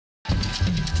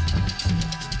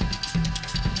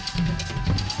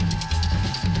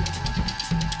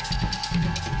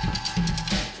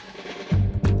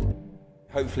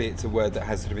Hopefully it's a word that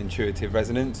has sort of intuitive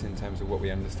resonance in terms of what we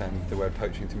understand the word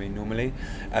poaching to mean normally,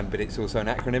 but it's also an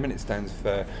acronym, and it stands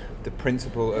for the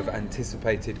principle of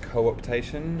anticipated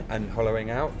co-optation and hollowing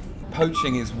out.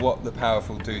 Poaching is what the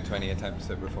powerful do to any attempts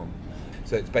at reform.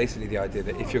 So it's basically the idea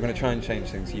that if you're going to try and change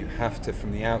things, you have to,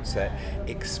 from the outset,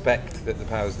 expect that the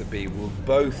powers that be will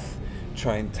both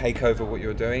try and take over what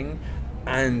you're doing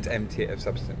and empty it of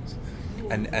substance.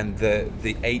 And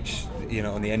the H, you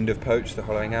know, on the end of poach, the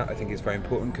hollowing out, I think is very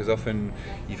important, because often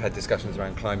you've had discussions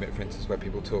around climate, for instance, where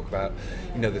people talk about,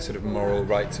 you know, the sort of moral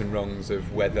rights and wrongs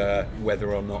of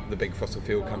whether or not the big fossil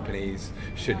fuel companies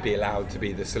should be allowed to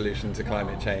be the solution to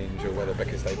climate change, or whether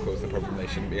because they've caused the problem they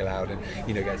shouldn't be allowed, and,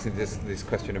 you know, gets into this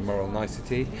question of moral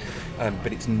nicety.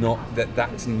 But it's not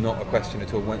that's not a question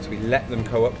at all. Once we let them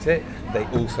co-opt it, they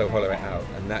also hollow it out,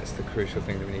 and that's the crucial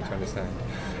thing that we need to understand.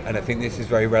 And I think this is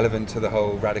very relevant to the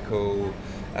whole radical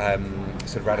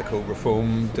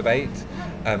reform debate,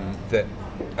 that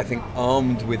I think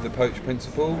armed with the poach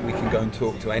principle, we can go and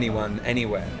talk to anyone,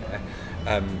 anywhere,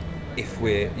 if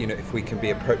we can be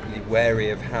appropriately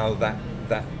wary of how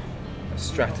that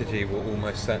strategy will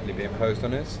almost certainly be imposed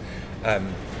on us.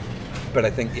 But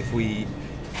I think if we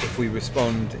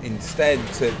respond instead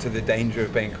to the danger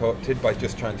of being co-opted by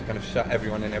just trying to kind of shut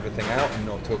everyone and everything out and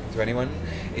not talking to anyone,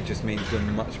 it just means we're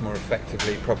much more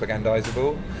effectively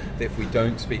propagandizable. That if we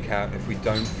don't speak out, if we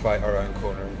don't fight our own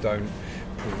corner and don't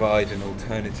provide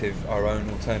our own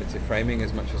alternative framing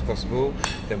as much as possible,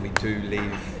 then we do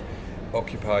leave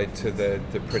occupied to the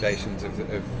predations of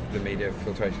the media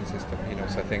filtration system. You know,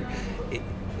 so I think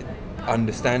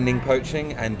understanding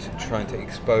poaching and trying to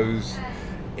expose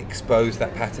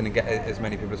that pattern and get as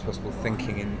many people as possible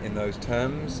thinking in those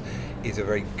terms is a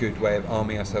very good way of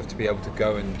arming ourselves to be able to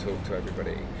go and talk to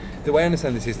everybody. The way I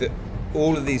understand this is that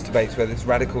all of these debates, whether it's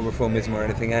radical reformism or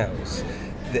anything else,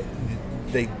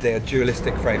 they are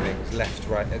dualistic framings, left,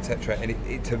 right, etc. And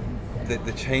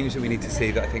the change that we need to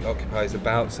see, that I think Occupy is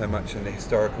about so much, and the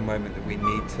historical moment that we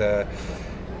need to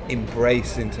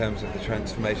embrace in terms of the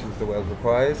transformations the world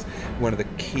requires, one of the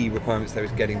key requirements there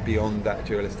is getting beyond that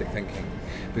dualistic thinking,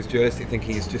 because dualistic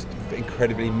thinking is just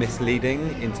incredibly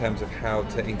misleading in terms of how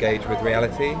to engage with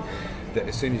reality. That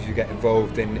as soon as you get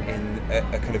involved in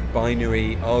a kind of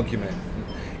binary argument,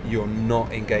 you're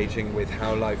not engaging with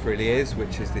how life really is,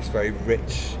 which is this very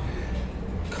rich,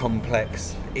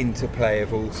 complex interplay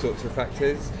of all sorts of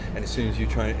factors. And as soon as you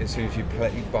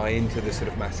buy into the sort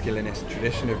of masculinist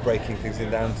tradition of breaking things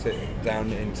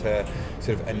down into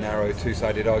sort of a narrow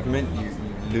two-sided argument, you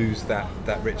lose that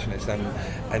richness,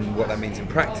 and what that means in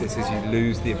practice is you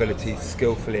lose the ability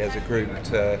skillfully as a group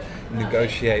to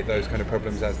negotiate those kind of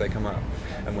problems as they come up.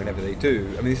 And whenever they do,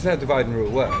 I mean, this is how divide and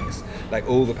rule works. Like,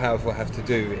 all the powerful have to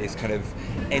do is kind of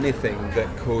anything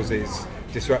that causes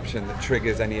disruption, that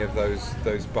triggers any of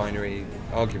those binary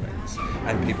arguments,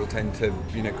 and people tend to,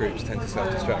 groups tend to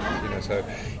self-destruct, so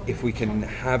if we can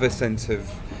have a sense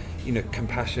of,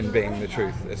 compassion being the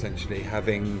truth, essentially,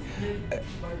 having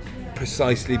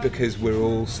precisely because we're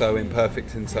all so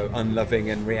imperfect and so unloving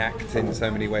and react in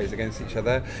so many ways against each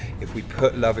other, if we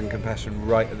put love and compassion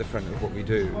right at the front of what we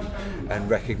do and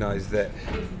recognise that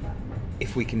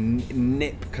if we can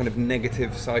nip kind of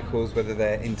negative cycles, whether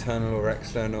they're internal or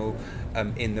external,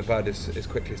 in the bud as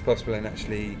quickly as possible, and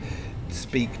actually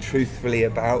speak truthfully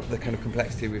about the kind of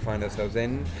complexity we find ourselves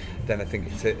in, then I think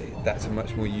that's a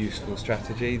much more useful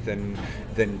strategy than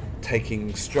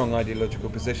taking strong ideological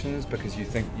positions because you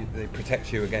think they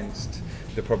protect you against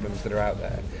the problems that are out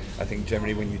there. I think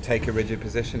generally when you take a rigid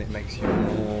position, it makes you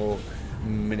more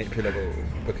manipulable,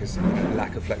 because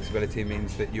lack of flexibility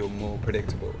means that you're more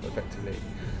predictable, effectively.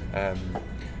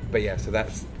 But yeah, so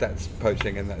that's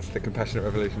poaching, and that's the compassionate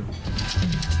revolution.